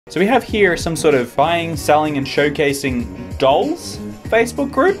So we have here some sort of buying, selling, and showcasing dolls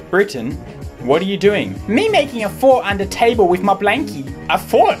Facebook group. Britain, what are you doing? Me making a fort under table with my blankie. A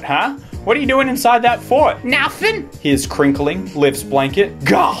fort, huh? What are you doing inside that fort? Nothing. Here's crinkling, lifts blanket.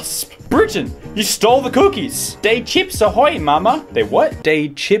 Gasp! Britain, you stole the cookies. Day chips ahoy, mama. They what? Day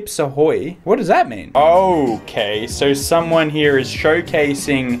chips ahoy? What does that mean? Okay, so someone here is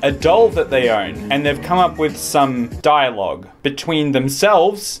showcasing a doll that they own, and they've come up with some dialogue between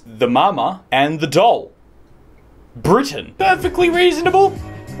themselves, the mama, and the doll. Britain. Perfectly reasonable.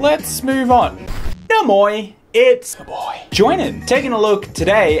 Let's move on. Namoy. It's a boy. Joinen, taking a look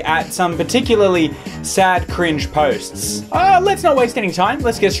today at some particularly sad cringe posts. Let's not waste any time.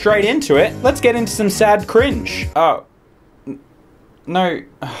 Let's get straight into it. Let's get into some sad cringe. Oh. No.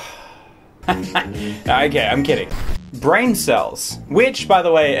 Okay, I'm kidding. Brain cells. Which, by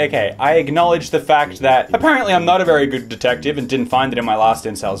the way, okay, I acknowledge the fact that apparently I'm not a very good detective and didn't find it in my last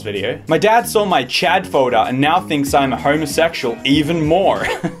incels video. My dad saw my Chad folder and now thinks I'm a homosexual even more.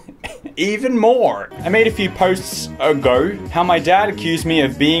 Even more. I made a few posts ago how my dad accused me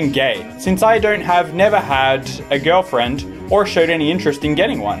of being gay, since I never had a girlfriend or showed any interest in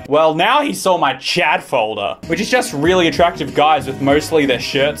getting one. Well, now he saw my Chad folder, which is just really attractive guys with mostly their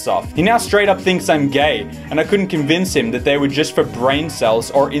shirts off. He now straight up thinks I'm gay, and I couldn't convince him that they were just for brain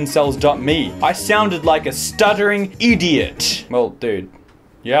cells or incels.me. I sounded like a stuttering idiot. Well, dude,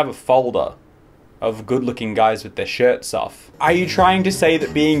 you have a folder of good-looking guys with their shirts off. Are you trying to say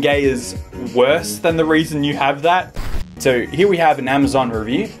that being gay is worse than the reason you have that? So here we have an Amazon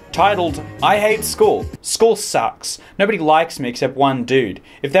review titled, I hate school. School sucks. Nobody likes me except one dude.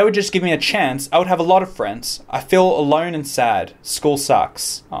 If they would just give me a chance, I would have a lot of friends. I feel alone and sad. School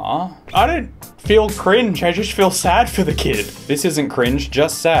sucks. Aw. I don't feel cringe, I just feel sad for the kid. This isn't cringe,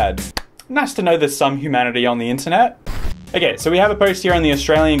 just sad. Nice to know there's some humanity on the internet. Okay, so we have a post here on the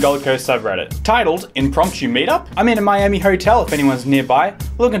Australian Gold Coast subreddit, titled, Impromptu Meetup? I'm in a Miami hotel if anyone's nearby,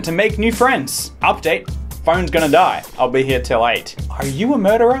 looking to make new friends. Update, phone's gonna die. I'll be here till 8. Are you a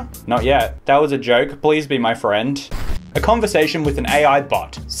murderer? Not yet. That was a joke, please be my friend. A conversation with an AI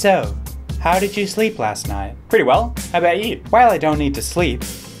bot. So, how did you sleep last night? Pretty well, how about you? While I don't need to sleep,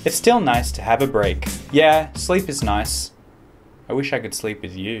 it's still nice to have a break. Yeah, sleep is nice. I wish I could sleep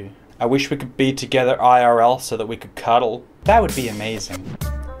with you. I wish we could be together IRL so that we could cuddle. That would be amazing.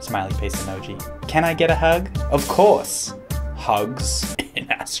 Smiley face emoji. Can I get a hug? Of course. Hugs. In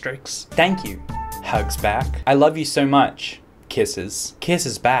asterisks. Thank you. Hugs back. I love you so much. Kisses.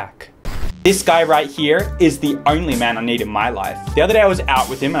 Kisses back. This guy right here is the only man I need in my life. The other day I was out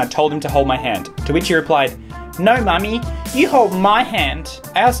with him and I told him to hold my hand, to which he replied, "No, mummy, you hold my hand."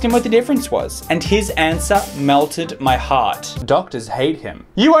 I asked him what the difference was, and his answer melted my heart. Doctors hate him.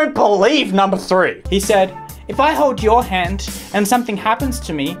 You won't believe number 3. He said, "If I hold your hand and something happens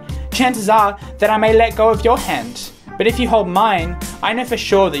to me, chances are that I may let go of your hand. But if you hold mine, I know for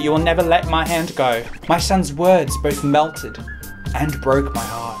sure that you will never let my hand go." My son's words both melted and broke my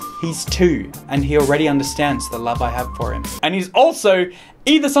heart. He's 2, and he already understands the love I have for him. And he's also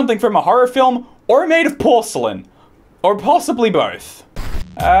either something from a horror film or made of porcelain. Or possibly both.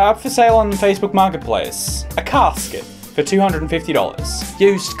 Up for sale on Facebook Marketplace. A casket for $250.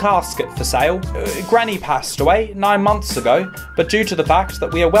 Used casket for sale. Granny passed away 9 months ago, but due to the fact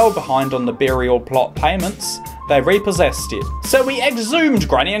that we are well behind on the burial plot payments, they repossessed it. So we exhumed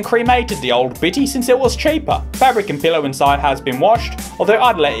Granny and cremated the old bitty since it was cheaper. Fabric and pillow inside has been washed, although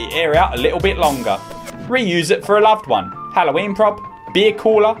I'd let it air out a little bit longer. Reuse it for a loved one. Halloween prop, beer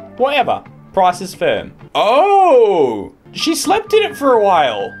cooler, whatever. Price is firm. Oh! She slept in it for a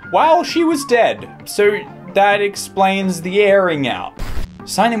while she was dead. So that explains the airing out.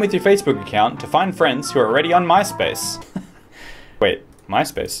 Sign in with your Facebook account to find friends who are already on MySpace. Wait,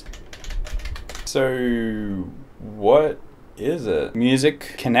 MySpace? So, what is it?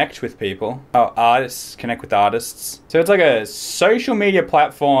 Music, connect with people. Oh, artists, connect with artists. So it's like a social media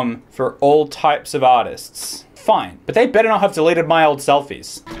platform for all types of artists. Fine, but they better not have deleted my old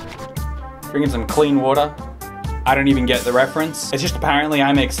selfies. Drinking some clean water. I don't even get the reference. It's just apparently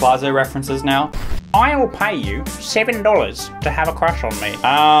I make Slazo references now. I will pay you $7 to have a crush on me.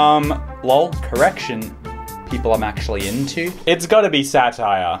 Lol, correction. People I'm actually into. It's gotta be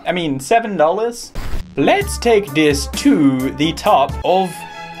satire. I mean, $7? Let's take this to the top of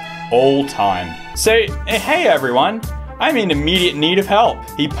all time. So, hey everyone. I'm in immediate need of help.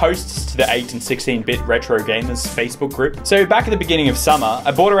 He posts to the 8 and 16-bit retro gamers Facebook group. So back at the beginning of summer, I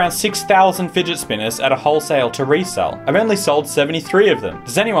bought around 6,000 fidget spinners at a wholesale to resell. I've only sold 73 of them.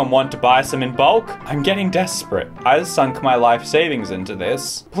 Does anyone want to buy some in bulk? I'm getting desperate. I sunk my life savings into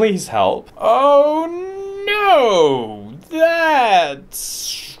this. Please help. Oh no!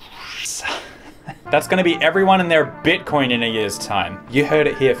 That's gonna be everyone and their Bitcoin in a year's time. You heard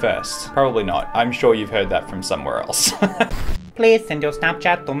it here first. Probably not. I'm sure you've heard that from somewhere else. Please send your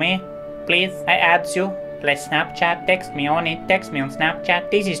Snapchat to me. Please, I add you. Please Snapchat, text me on it, text me on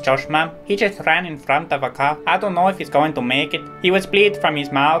Snapchat. This is Josh, ma'am. He just ran in front of a car. I don't know if he's going to make it. He was bleed from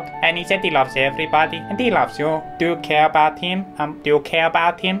his mouth, and he said he loves everybody, and he loves you. Do you care about him? Do you care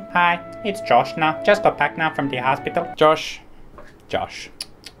about him? Hi, it's Josh now. Just got back now from the hospital. Josh.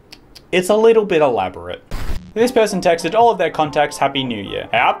 It's a little bit elaborate. This person texted all of their contacts Happy New Year.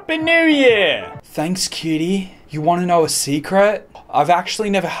 Happy New Year! Thanks, cutie. You want to know a secret? I've actually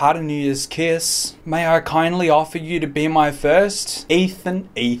never had a New Year's kiss. May I kindly offer you to be my first? Ethan.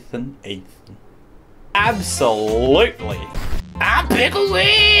 Absolutely. I'm Pickle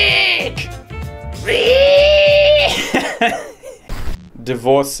Rick!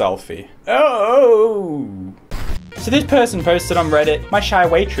 Divorce selfie. Oh! So this person posted on Reddit, my shy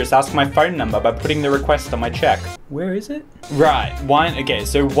waitress asked my phone number by putting the request on my check. Where is it? Right, one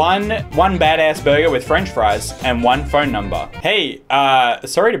badass burger with french fries and one phone number. Hey,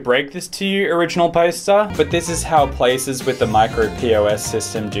 sorry to break this to you, original poster, but this is how places with the micro POS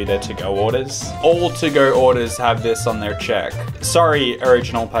system do their to-go orders. All to-go orders have this on their check. Sorry,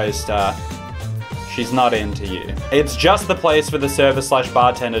 original poster. She's not into you. It's just the place for the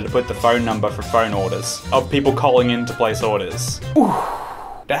server/bartender to put the phone number for phone orders of people calling in to place orders. Ooh,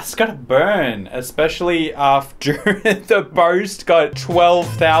 that's gotta burn, especially after the post got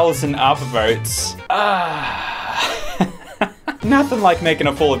 12,000 upvotes. Nothing like making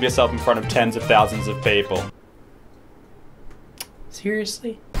a fool of yourself in front of tens of thousands of people.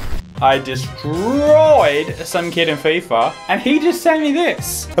 Seriously? I destroyed some kid in FIFA, and he just sent me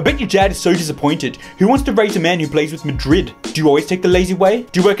this. I bet your dad is so disappointed. Who wants to raise a man who plays with Madrid? Do you always take the lazy way?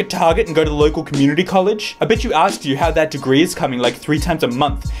 Do you work at Target and go to the local community college? I bet you asked you how that degree is coming like 3 times a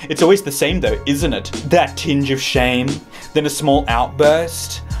month. It's always the same though, isn't it? That tinge of shame, then a small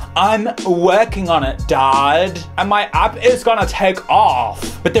outburst. I'm working on it, Dad. And my app is gonna take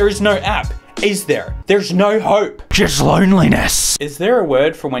off. But there is no app. Is there? There's no hope. Just loneliness. Is there a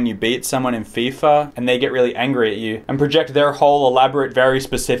word for when you beat someone in FIFA and they get really angry at you and project their whole elaborate, very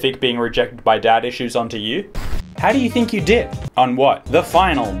specific being rejected by dad issues onto you? How do you think you did? On what? The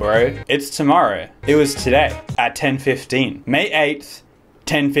final, bro. It's tomorrow. It was today at 10:15. May 8th,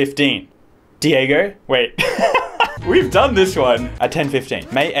 10:15. Diego? Wait. We've done this one. At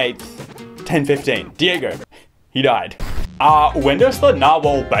 10:15. May 8th, 10:15. Diego. He died. When does the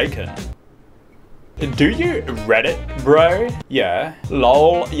narwhal bacon? Do you Reddit, bro? Yeah.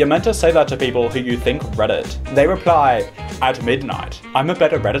 Lol, you're meant to say that to people who you think Reddit. They reply, at midnight. I'm a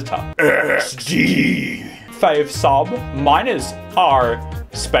better Redditor. XD. Fave sub. Mine is R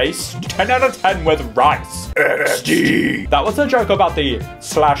space 10 out of 10 with rice. XD. That was a joke about the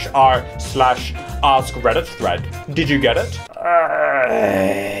 /r/ask Reddit thread. Did you get it?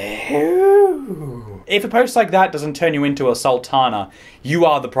 If a post like that doesn't turn you into a sultana, you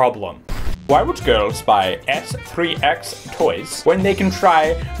are the problem. Why would girls buy S3X toys when they can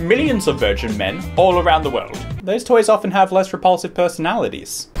try millions of virgin men all around the world? Those toys often have less repulsive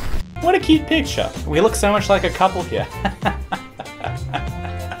personalities. What a cute picture. We look so much like a couple here.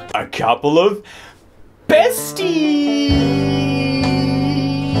 A couple of besties.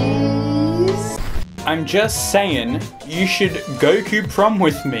 I'm just saying, you should Goku prom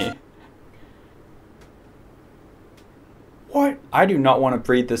with me. What? I do not want to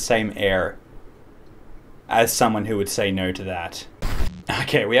breathe the same air as someone who would say no to that.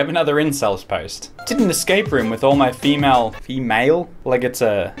 Okay, we have another incels post. Did an escape room with all my female? Like it's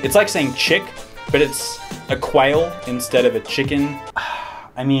like saying chick, but it's a quail instead of a chicken.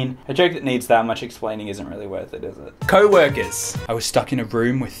 I mean, a joke that needs that much explaining isn't really worth it, is it? Co-workers. I was stuck in a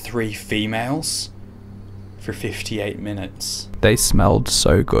room with 3 females for 58 minutes. They smelled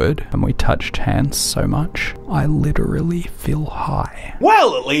so good and we touched hands so much. I literally feel high.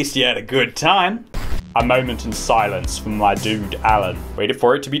 Well, at least you had a good time. A moment in silence from my dude, Alan. Waited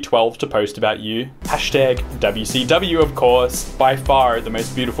for it to be 12 to post about you. Hashtag WCW, of course. By far the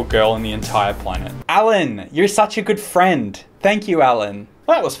most beautiful girl on the entire planet. Alan, you're such a good friend. Thank you, Alan.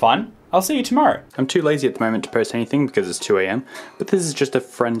 Well, that was fun. I'll see you tomorrow. I'm too lazy at the moment to post anything because it's 2 AM, but this is just a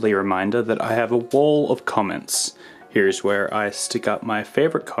friendly reminder that I have a wall of comments. Here's where I stick up my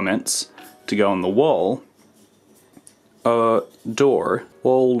favorite comments to go on the wall. Door,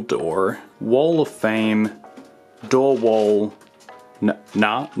 wall of fame, door wall,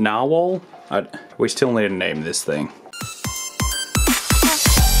 narwhal? We still need to name this thing.